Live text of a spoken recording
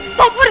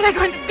Bob, what are they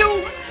going to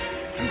do?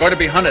 I'm going to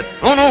be hunted.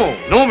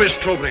 No, Miss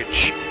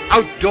Trowbridge.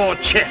 Outdoor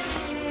chess.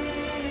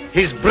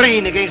 His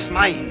brain against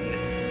mine.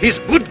 His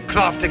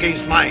woodcraft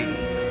against mine.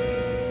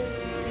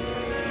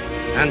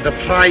 And the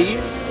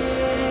prize?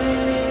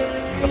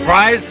 The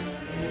prize?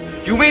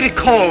 You may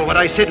recall what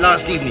I said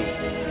last evening.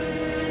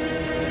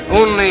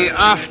 Only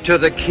after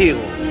the kill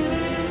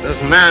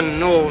does man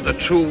know the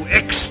true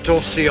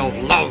ecstasy of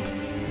love.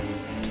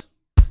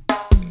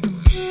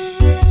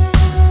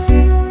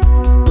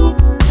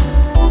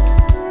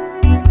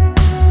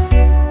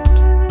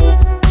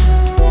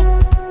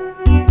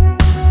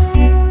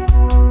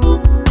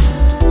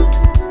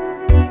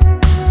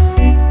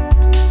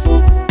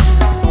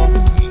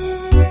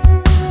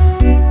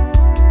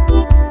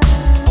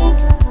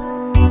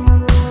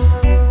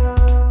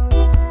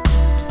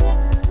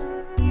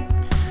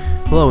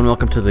 Hello and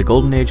welcome to the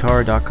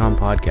GoldenAgeHorror.com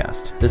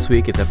podcast. This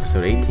week is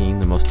episode 18,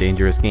 The Most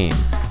Dangerous Game.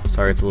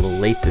 Sorry it's a little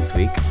late this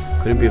week,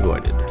 couldn't be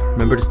avoided.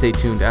 Remember to stay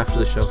tuned after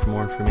the show for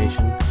more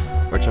information,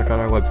 or check out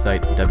our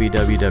website,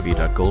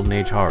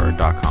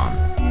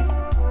 www.goldenagehorror.com.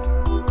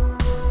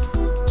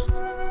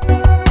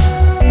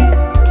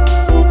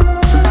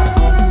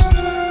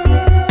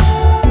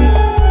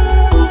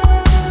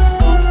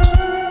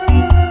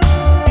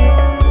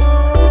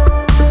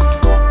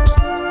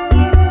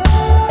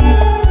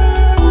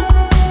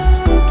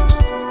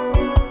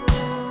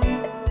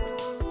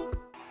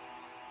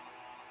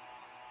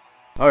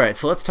 Alright,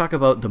 so let's talk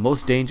about The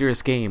Most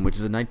Dangerous Game, which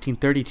is a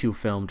 1932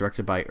 film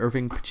directed by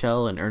Irving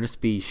Pichel and Ernest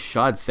B.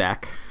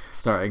 Schoedsack,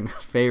 starring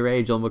Fay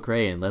Wray, Joel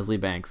McCrea, and Leslie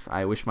Banks.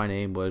 I wish my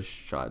name was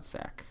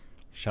Schoedsack.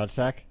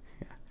 Schoedsack?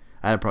 Yeah.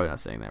 I'm probably not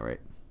saying that right.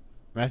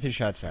 Matthew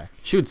Schoedsack.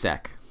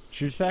 Schoedsack.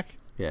 Schoedsack?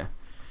 Yeah.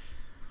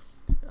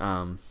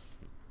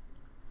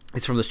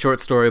 It's from the short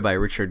story by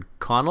Richard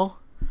Connell.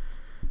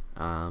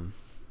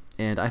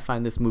 And I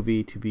find this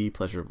movie to be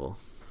pleasurable.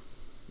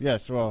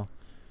 Yes, well,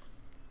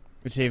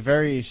 it's a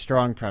very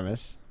strong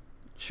premise.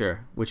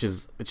 Sure, which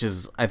is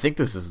I think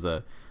this is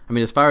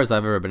as far as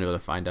I've ever been able to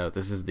find out,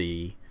 this is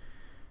the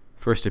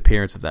first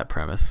appearance of that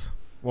premise.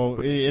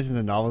 Well, isn't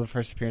the novel the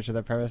first appearance of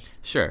that premise?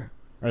 Sure.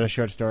 Or the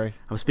short story?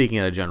 I'm speaking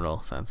in a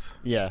general sense.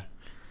 Yeah.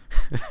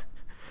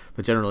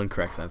 The general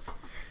incorrect sense.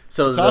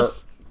 So go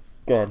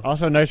ahead.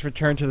 Also a nice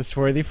return to the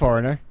swarthy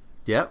foreigner.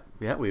 Yep,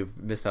 we've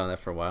missed out on that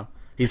for a while.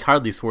 He's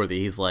hardly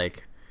swarthy. He's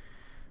like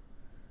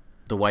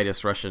the whitest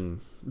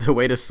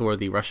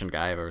swarthy Russian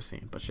guy I've ever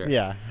seen, but sure.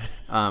 Yeah.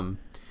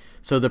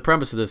 So the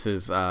premise of this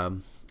is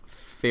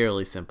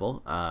fairly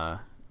simple.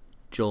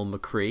 Joel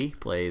McCrea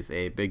plays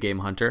a big game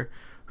hunter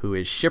who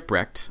is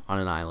shipwrecked on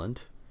an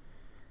island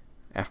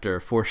after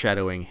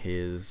foreshadowing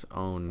his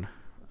own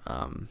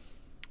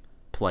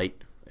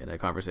plight in a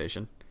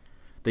conversation.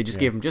 They just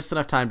gave him just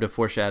enough time to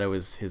foreshadow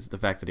the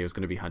fact that he was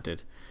going to be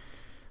hunted.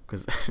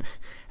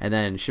 And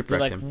then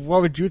shipwrecked him. What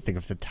would you think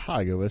if the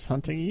tiger was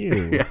hunting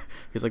you? Yeah.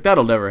 He's like,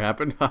 that'll never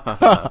happen.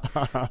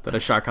 Then a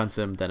shark hunts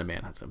him, then a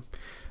man hunts him.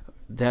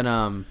 Then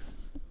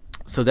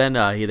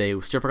they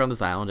shipwreck on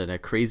this island, and a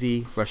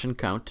crazy Russian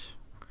count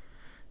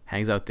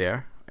hangs out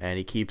there, and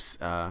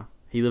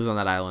he lives on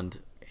that island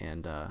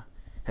and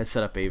has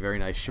set up a very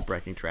nice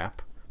shipwrecking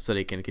trap so that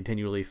he can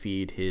continually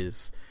feed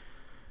his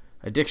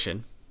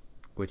addiction,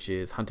 which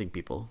is hunting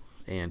people.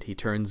 And he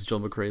turns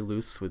Joel McCrea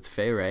loose with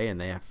Fay Wray, and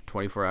they have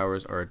 24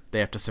 hours, or they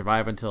have to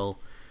survive until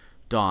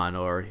dawn,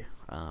 or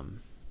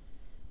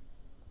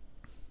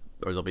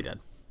they'll be dead.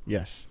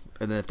 Yes.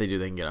 And then if they do,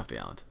 they can get off the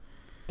island.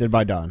 Dead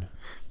by dawn.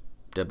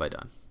 Dead by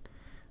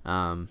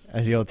dawn.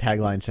 As the old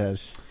tagline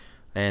says.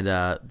 And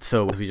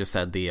so, as we just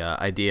said, the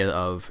idea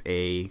of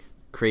a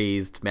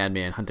crazed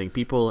madman hunting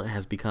people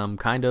has become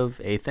kind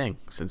of a thing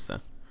since then.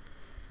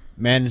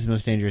 Man is the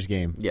most dangerous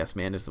game. Yes,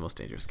 man is the most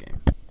dangerous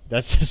game.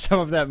 That's some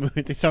of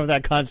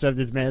that concept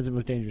is man is the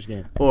most dangerous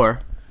game. Or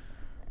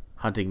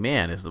hunting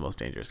man is the most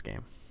dangerous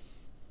game.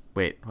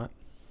 Wait, what?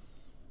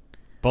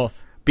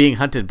 Both. Being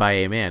hunted by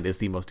a man is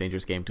the most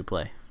dangerous game to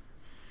play.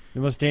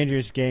 The most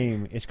dangerous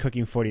game is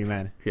cooking 40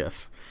 men.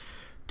 Yes.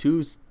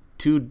 To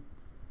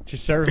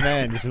serve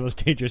men is the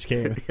most dangerous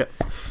game.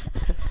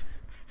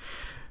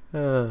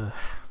 So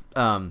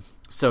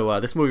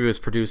this movie was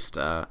produced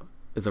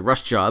as a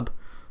rush job,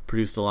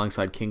 produced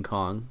alongside King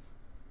Kong.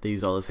 They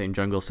use all the same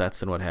jungle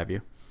sets and what have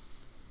you.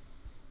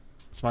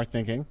 Smart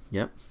thinking.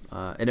 Yep.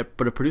 But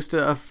it produced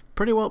a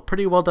pretty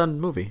well done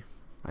movie,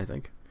 I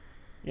think.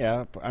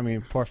 Yeah, I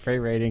mean, poor Fay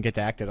Wray didn't get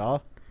to act at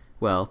all.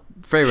 Well,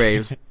 Fay Wray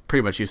is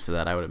pretty much used to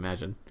that, I would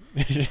imagine.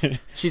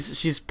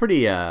 She's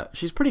pretty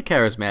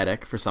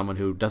charismatic for someone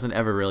who doesn't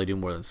ever really do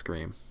more than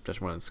scream.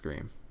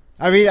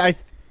 I mean,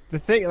 the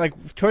thing,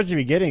 like, towards the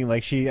beginning,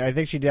 like, I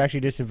think she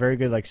actually did some very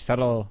good, like,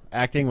 subtle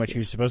acting when she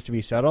was supposed to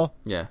be subtle.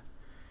 Yeah.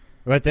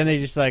 But then they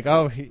just like,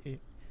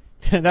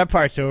 that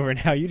part's over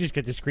now. You just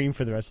get to scream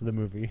for the rest of the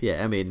movie.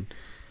 Yeah, I mean,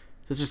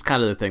 it's just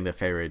kind of the thing that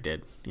Fay Wray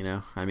did, you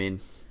know? I mean,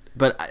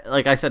 but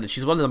like I said,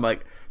 she's one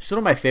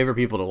of my favorite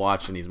people to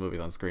watch in these movies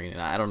on screen, and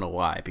I don't know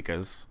why,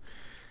 because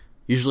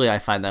usually I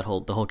find the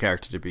whole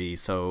character to be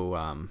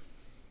so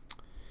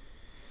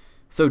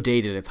so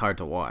dated it's hard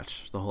to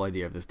watch. The whole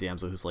idea of this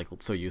damsel who's like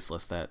so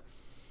useless that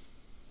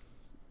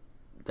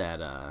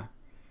the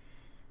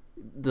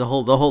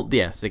whole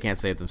yeah, so they can't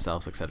save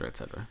themselves, etc.,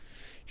 etc.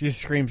 She just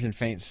screams and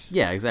faints.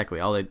 Yeah, exactly.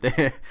 All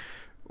they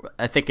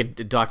I think in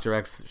Dr.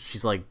 X,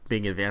 she's like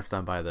being advanced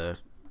on by the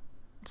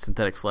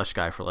synthetic flesh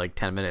guy for like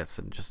 10 minutes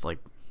and just like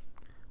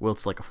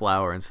wilts like a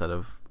flower instead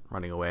of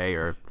running away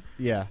or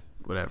Yeah.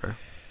 whatever.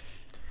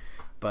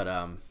 But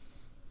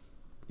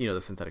the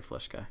synthetic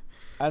flesh guy.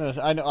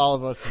 I know all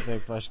about the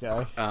synthetic flesh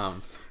guy.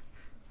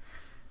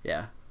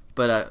 Yeah,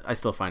 but I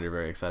still find her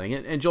very exciting,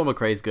 and Joel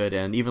McRae's good,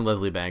 and even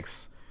Leslie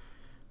Banks,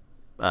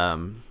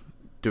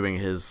 doing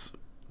his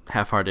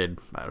half-hearted,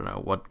 I don't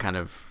know what kind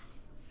of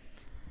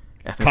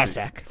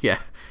Cossack. Yeah,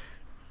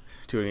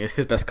 doing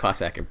his best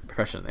Cossack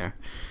impression there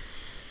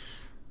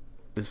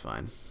is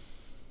fine.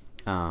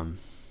 One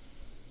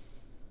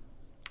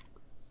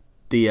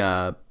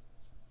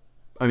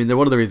of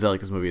the reasons I like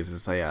this movie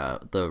is I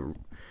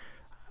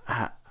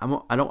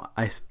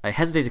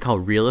hesitate to call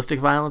it realistic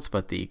violence,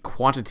 but the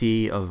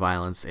quantity of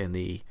violence and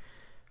the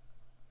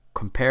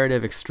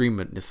comparative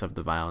extremeness of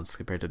the violence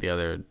compared to the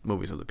other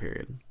movies of the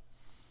period.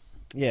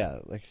 Yeah,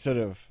 like sort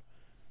of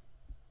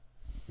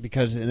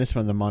because in this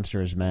one the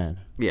monster is man.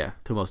 Yeah,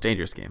 the most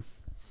dangerous game.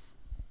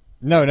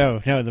 No.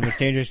 The most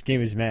dangerous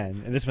game is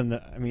man. And this one,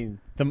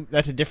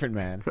 that's a different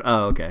man.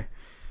 Oh, okay.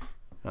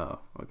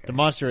 The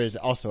monster is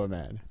also a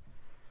man,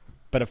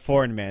 but a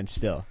foreign man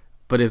still.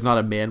 But is not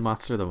a man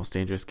monster the most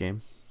dangerous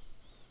game?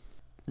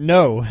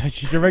 No, it's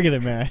just a regular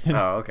man.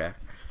 Oh, okay.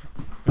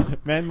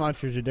 Man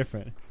monsters are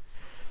different.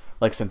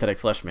 Like Synthetic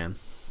Flesh Man.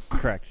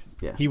 Correct.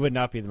 Yeah. He would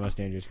not be the most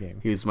dangerous game.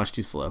 He was much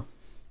too slow.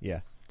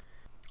 Yeah.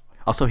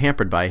 Also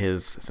hampered by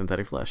his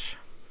synthetic flesh.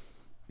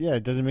 Yeah,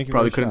 it doesn't make it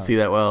Probably really couldn't strong. see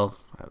that well.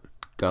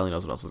 God only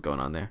knows what else was going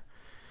on there.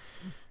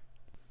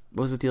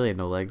 What was his deal? He had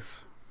no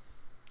legs.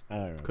 I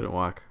don't know. Couldn't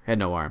walk. Had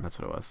no arm. That's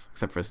what it was.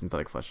 Except for his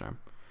synthetic flesh arm.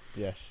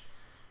 Yes.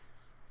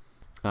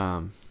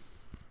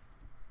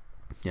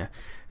 Yeah.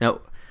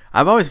 Now,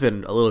 I've always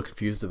been a little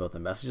confused about the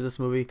message of this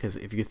movie because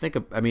if you think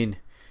of, now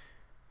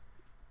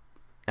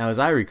as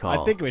I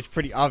recall, I think it was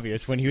pretty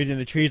obvious when he was in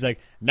the trees. Like,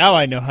 now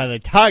I know how the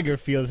tiger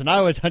feels when I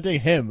was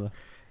hunting him.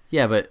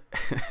 yeah, but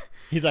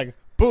He's like,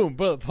 boom,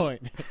 bullet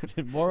point.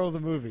 Moral of the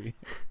movie.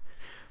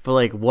 but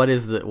like, what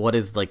is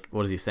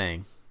he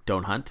saying?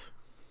 Don't hunt.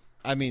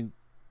 I mean,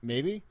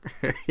 maybe.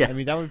 Yeah. I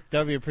mean, that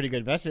would be a pretty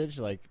good message.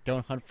 Like,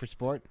 don't hunt for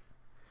sport,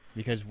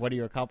 because what are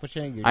you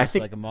accomplishing? You're I just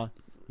think- like a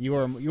you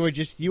were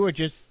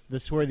just the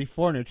swarthy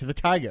foreigner to the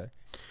tiger.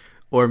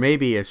 Or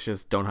maybe it's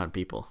just don't hunt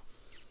people.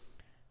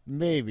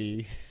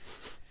 Maybe.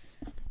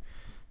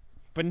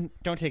 But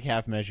don't take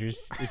half measures.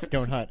 It's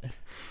don't hunt.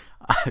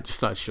 I'm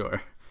just not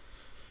sure.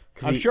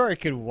 I'm sure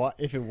it could.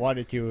 If it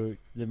wanted to,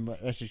 the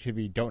message could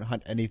be don't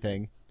hunt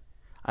anything.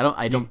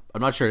 I'm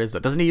not sure it is though.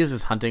 Doesn't he use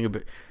his hunting?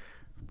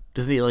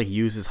 Doesn't he like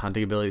use his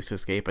hunting abilities to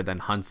escape, and then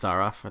hunt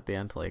Saraf at the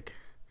end? Like,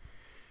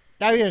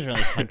 No, he doesn't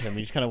really hunt him. He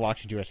just kind of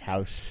walks into his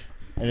house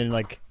and then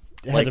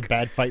has a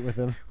bad fight with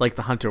him. like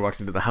the hunter walks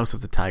into the house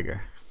of the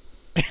tiger.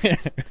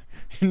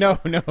 No,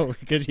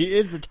 because he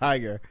is the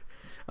tiger.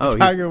 Oh, The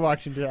tiger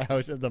walks into the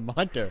house of the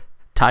hunter.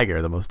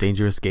 Tiger, the most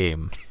dangerous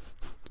game.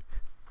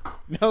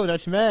 No,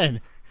 that's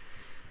man.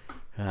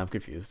 I'm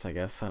confused. I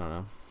guess I don't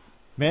know.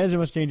 Man's the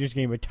most dangerous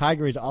game, but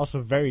tiger is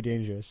also very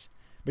dangerous.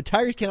 But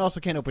tigers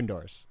can't open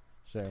doors.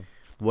 So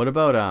What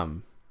about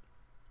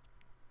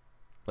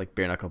like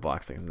bare knuckle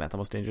boxing? Isn't that the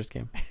most dangerous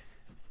game?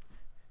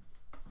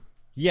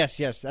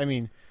 yes. I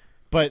mean,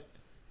 but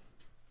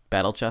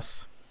Battle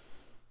chess.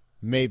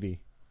 maybe.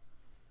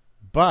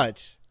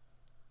 But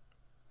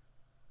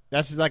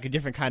that's like a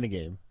different kind of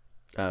game.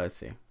 Let's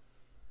see.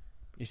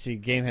 You see,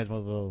 game has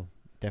multiple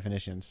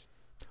definitions.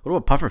 What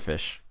about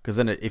pufferfish? Because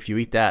then if you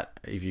eat that,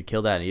 if you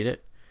kill that and eat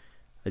it,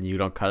 and you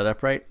don't cut it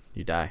up right,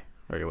 you die.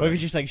 Or you What if win.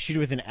 you just shoot it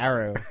with an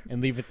arrow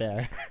and leave it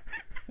there?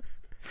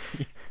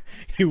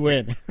 You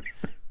win.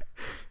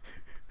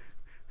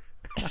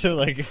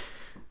 So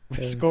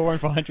score 1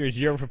 for hunter,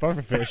 0 for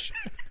pufferfish.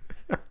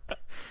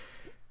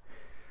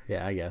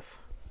 Yeah, I guess.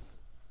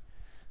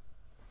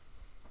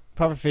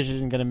 Pufferfish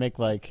isn't gonna make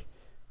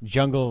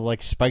jungle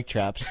spike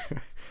traps.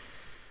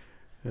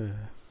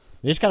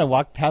 They just kind of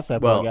walk past that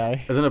Well, poor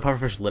guy. isn't a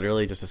pufferfish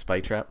literally just a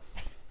spike trap?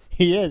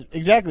 He is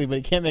exactly, but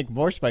he can't make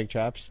more spike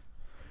traps.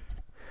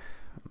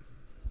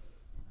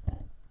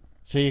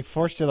 So you're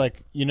forced to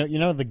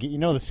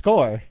the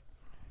score.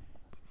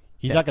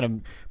 He's Yeah. not gonna.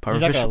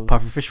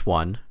 Pufferfish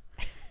 1,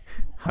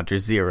 hunter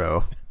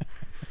 0.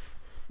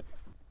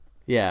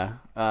 Yeah.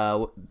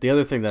 The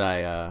other thing that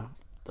I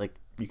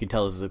you can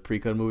tell this is a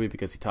pre-code movie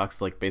because he talks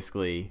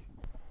basically,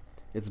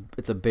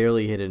 it's a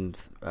barely hidden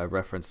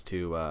reference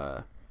to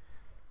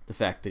the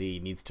fact that he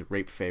needs to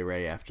rape Fay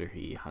Ray after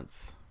he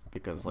hunts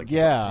because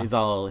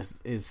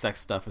his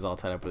sex stuff is all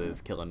tied up with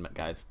his killing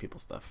guys, people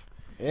stuff,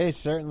 It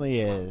certainly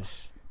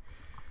is.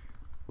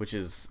 which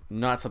is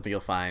not something you'll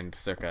find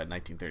circa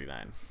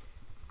 1939.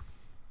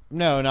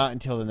 No, not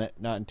until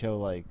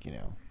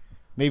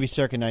maybe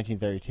circa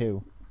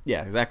 1932.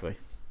 Yeah, exactly.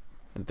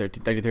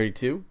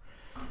 1932.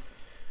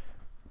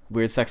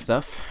 weird sex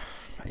stuff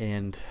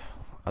and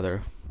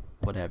other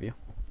what have you.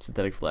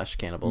 Synthetic flesh,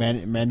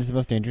 cannibals. Man is the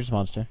most dangerous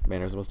monster.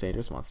 Man is the most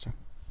dangerous monster.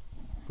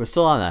 We're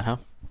still on that, huh?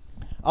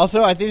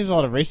 Also, I think there's a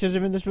lot of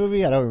racism in this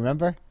movie. I don't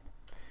remember.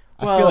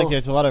 I feel like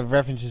there's a lot of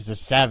references to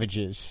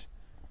savages.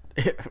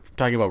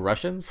 Talking about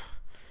Russians?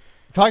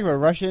 Talking about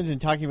Russians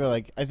and talking about,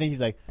 like, I think he's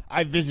like,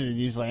 I visited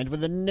these lands where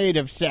the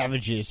native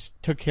savages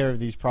took care of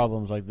these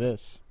problems like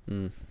this.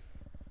 Mm.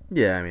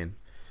 Yeah, I mean,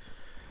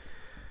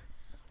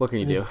 what can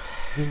you do?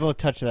 There's a little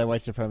touch of that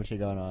white supremacy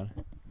going on.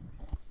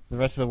 The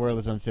rest of the world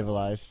is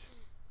uncivilized.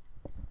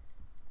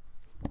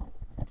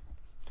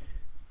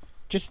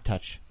 Just a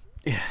touch.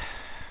 Yeah.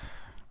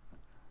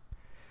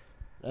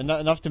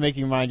 Enough to make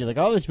you mind, you're like,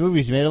 oh, this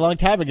movie's made a long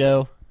time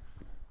ago.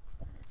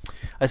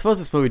 I suppose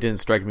this movie didn't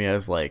strike me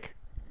as, like,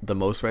 the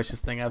most righteous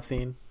thing I've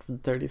seen from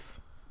the 30s.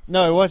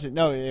 No, it wasn't.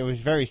 No, it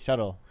was very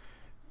subtle.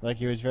 Like,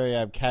 it was very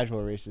casual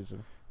racism.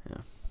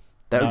 Yeah.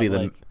 That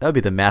would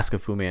be the Mask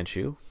of Fu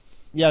Manchu.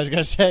 Yeah, I was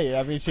going to say.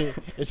 I mean, see,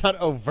 it's not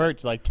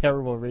overt, like,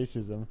 terrible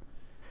racism.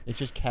 It's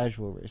just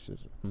casual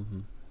racism. Mm-hmm.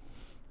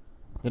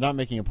 They're not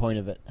making a point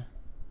of it.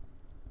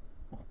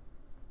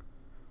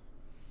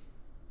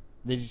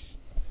 They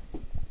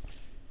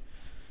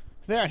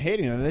aren't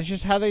hating them. It's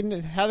just how they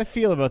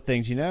feel about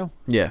things, you know?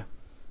 Yeah.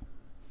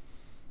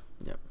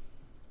 Yep.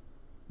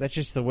 That's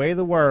just the way of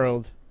the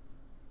world.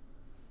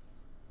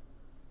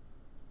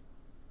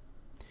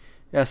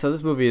 Yeah, so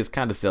this movie is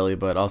kind of silly,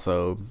 but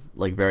also,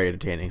 like, very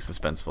entertaining,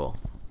 suspenseful.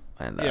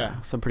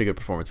 And some pretty good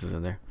performances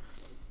in there.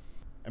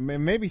 I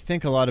mean, made me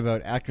think a lot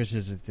about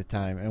actresses at the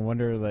time and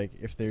wonder, like,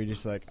 if they were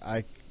just like,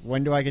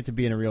 when do I get to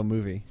be in a real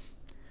movie?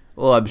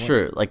 Well, I'm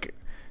sure, like,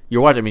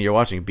 you're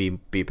watching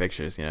B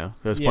pictures, you know?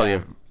 There's plenty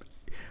of...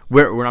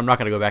 Where I'm not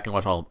going to go back and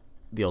watch all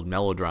the old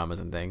melodramas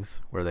and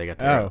things where they get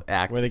to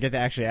act. Where they get to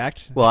actually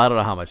act? Well, I don't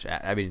know how much...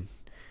 I mean,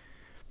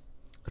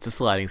 it's a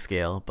sliding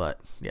scale,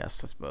 but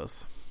yes, I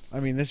suppose. I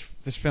mean, this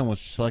film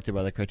was selected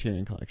by the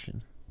Criterion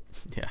Collection.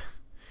 Yeah.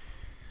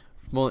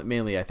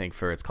 Mainly, I think,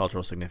 for its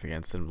cultural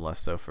significance and less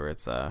so for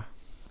its...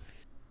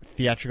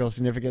 theatrical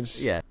significance?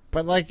 Yeah.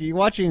 But, like, you're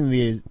watching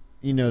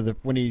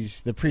when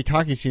he's... The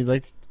pre-talking scenes,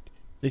 like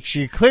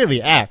she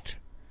clearly act.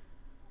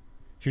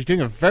 She was doing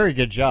a very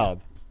good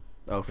job.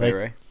 Oh, Fay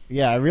Wray?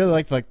 Yeah, I really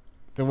liked, like,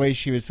 the way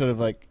she was sort of,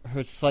 like,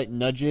 her slight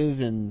nudges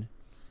and...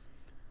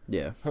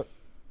 Yeah. Her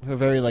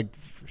very, like...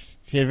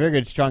 She had very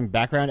good, strong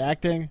background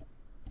acting.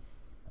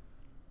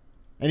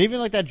 And even,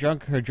 like,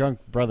 her drunk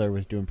brother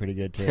was doing pretty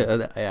good, too.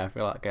 Yeah,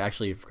 I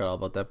actually forgot all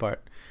about that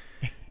part.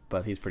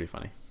 But he's pretty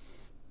funny.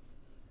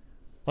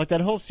 Like,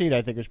 that whole scene,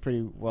 I think, was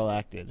pretty well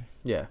acted.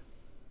 Yeah.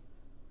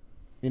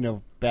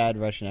 Bad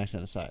Russian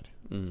accent aside.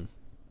 Mm.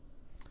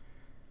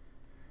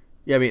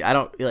 Yeah, I mean, I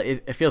don't...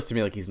 It feels to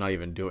me like he's not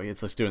even doing...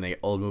 It's just doing the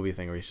old movie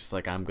thing where he's just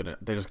like,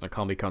 they're just going to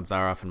call me Count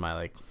Zaroff and my,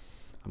 like...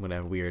 I'm going to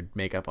have weird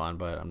makeup on,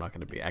 but I'm not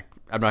going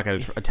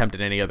to attempt in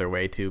any other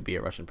way to be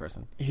a Russian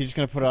person. He's just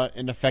going to put on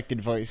an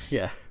affected voice.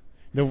 Yeah.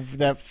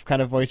 That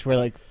kind of voice where,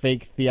 like,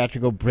 fake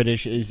theatrical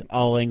British is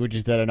all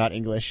languages that are not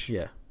English.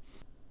 Yeah.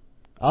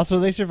 Also,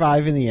 they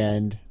survive in the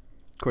end.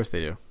 Of course they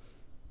do.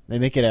 They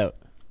make it out.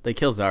 They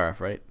kill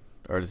Zaroff, right?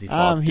 Or does he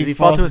fall? Does he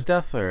fall to his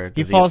death, or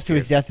he falls to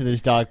his death in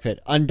his dog pit,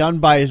 undone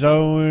by his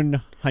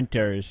own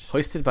hunters,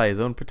 hoisted by his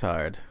own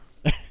petard?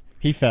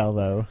 He fell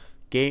though.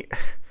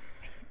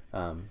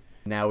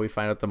 Now we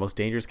find out the most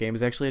dangerous game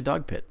is actually a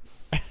dog pit.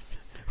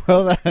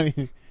 Well, I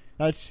mean,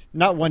 that's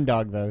not one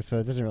dog though, so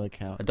it doesn't really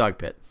count. A dog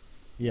pit.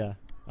 Yeah,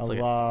 a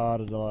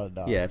lot of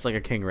dogs. Yeah, it's like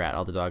a king rat.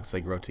 All the dogs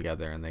like grow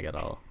together and they get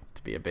all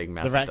to be a big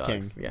massive the rat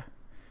dogs. king. Yeah,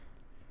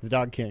 the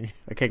dog king.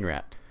 A king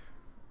rat.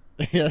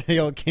 Yeah, the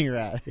old king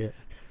rat. Yeah.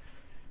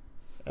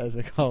 As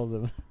I call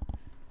them.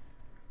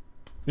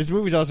 This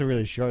movie's also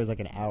really short. It's like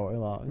an hour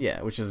long.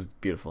 Yeah, which is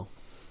beautiful.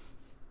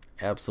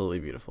 Absolutely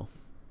beautiful.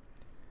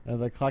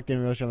 And the clock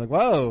didn't really show. I'm like,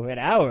 whoa, an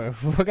hour?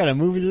 What kind of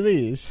movies are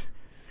these?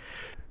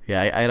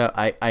 Yeah,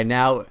 I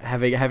now,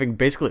 having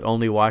basically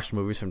only watched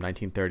movies from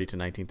 1930 to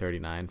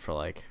 1939 for,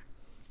 like,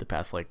 the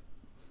past, like,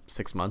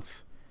 6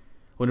 months.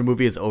 When a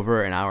movie is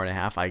over an hour and a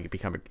half, I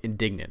become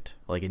indignant.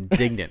 Like,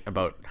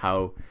 about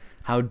how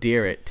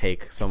dare it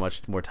take so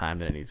much more time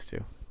than it needs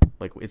to.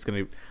 Like,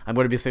 I'm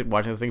going to be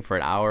watching this thing for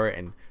an hour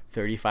and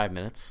 35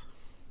 minutes.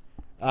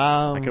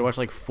 I could watch,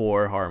 like,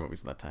 4 horror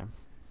movies in that time.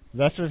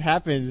 That's what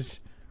happens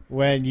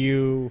when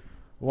you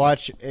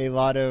watch a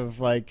lot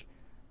of, like,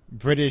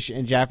 British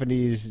and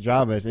Japanese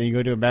dramas, and you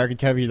go to American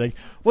television, you're like,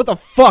 what the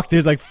fuck?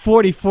 There's, like,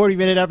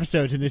 40-minute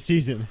episodes in this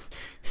season.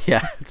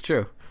 Yeah, it's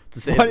true.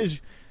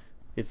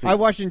 I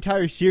watched an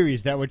entire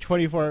series that were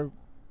 24,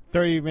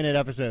 30-minute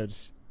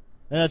episodes.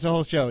 And that's the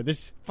whole show.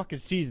 This fucking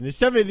season. There's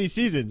 7 of these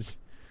seasons.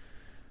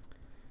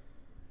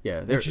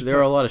 Yeah, there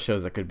are a lot of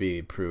shows that could be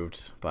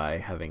improved by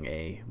having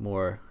a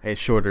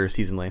shorter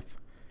season length.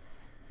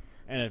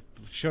 And a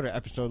shorter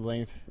episode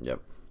length. Yep.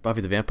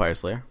 Buffy the Vampire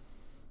Slayer.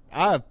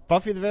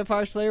 Buffy the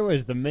Vampire Slayer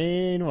was the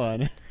main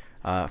one.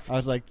 I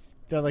was like,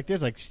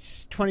 there's like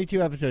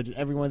 22 episodes in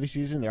every one of these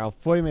seasons. They're all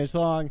 40 minutes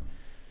long.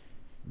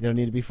 They don't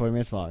need to be 40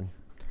 minutes long.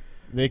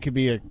 They could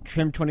be a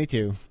trim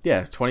 22.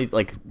 Yeah, 20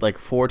 like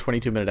 4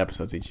 22-minute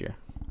episodes each year.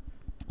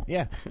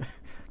 Yeah.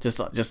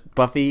 Just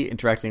Buffy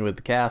interacting with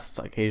the cast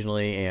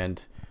occasionally,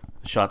 and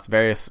shots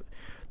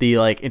the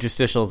like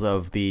interstitials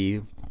of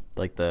the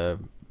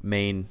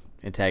main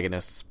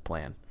antagonist's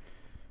plan.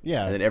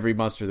 Yeah. And then every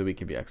monster of the week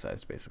can be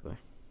excised, basically.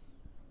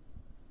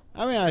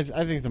 I mean,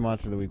 I think the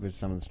Monster of the Week was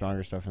some of the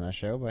stronger stuff in that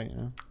show, but you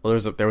know. Well,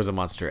 there was a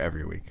monster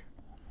every week.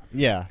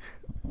 Yeah.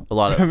 A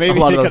lot of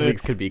Maybe of those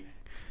weeks could be.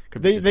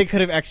 They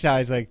could have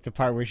excised like the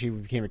part where she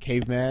became a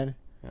caveman.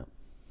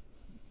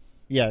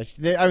 Yeah.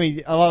 Yeah. I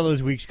mean, a lot of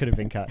those weeks could have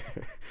been cut.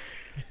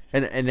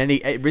 and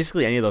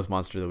basically any of those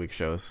Monster of the Week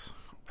shows,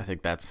 I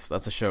think that's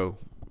a show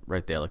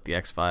right there, like the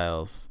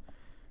X-Files,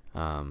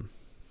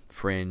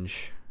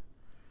 Fringe.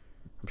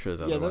 I'm sure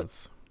there's other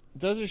ones.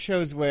 Those are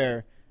shows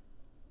where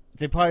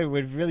they probably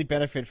would really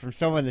benefit from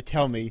someone to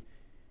tell me,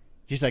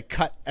 just like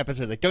cut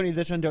episodes, like don't need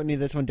this one, don't need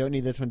this one, don't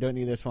need this one, don't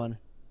need this one,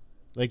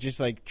 like just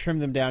like trim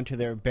them down to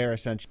their bare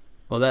essential.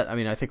 Well,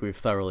 I think we've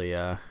thoroughly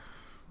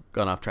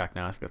gone off track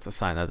now. I think that's a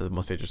sign that the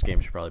Most Dangerous Game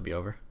should probably be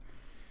over.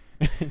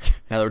 Now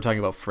that we're talking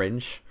about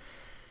Fringe.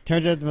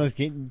 Turns out the Most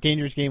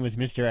Dangerous Game was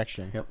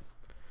Misdirection. Yep.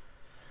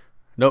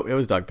 Nope, it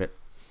was Dog Pit.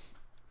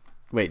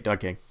 Wait, Dog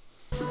King.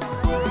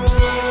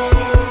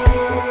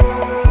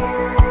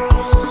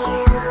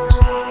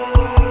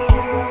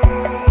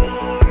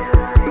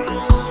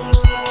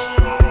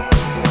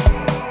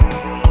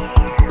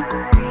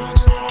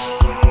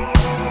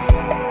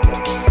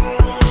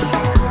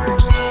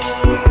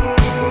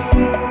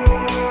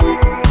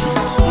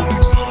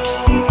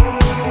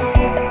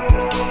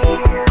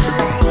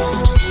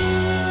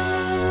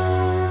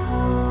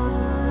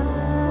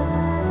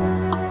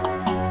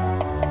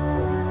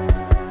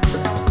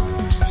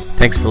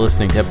 Thanks for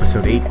listening to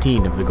episode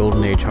 18 of the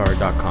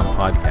GoldenAgeHorror.com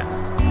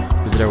podcast.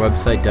 Visit our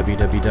website,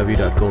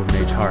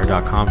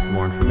 www.goldenagehorror.com, for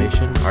more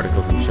information,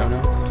 articles, and show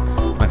notes.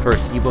 My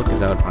first ebook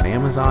is out on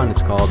Amazon.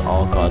 It's called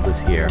All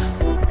Godless Here.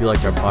 If you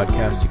liked our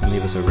podcast, you can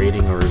leave us a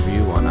rating or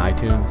review on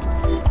iTunes.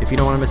 If you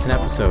don't want to miss an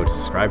episode,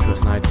 subscribe to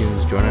us on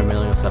iTunes, join our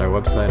mailing list at our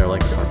website, or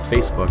like us on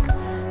Facebook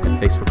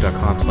at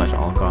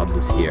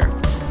facebook.com/allgodlesshere.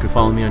 You can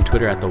follow me on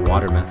Twitter at The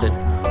Water Method,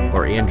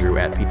 or Andrew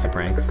at Pizza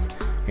Pranks.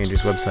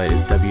 Andrew's website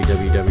is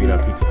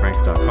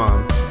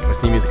www.pizzapranks.com. Our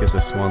theme music is The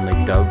Swan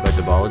Lake Dove by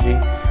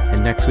Dubology.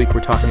 And next week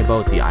we're talking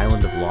about the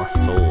Island of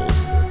Lost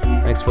Souls.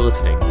 Thanks for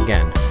listening.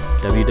 Again,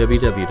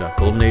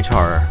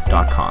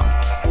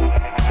 www.goldenagehorror.com.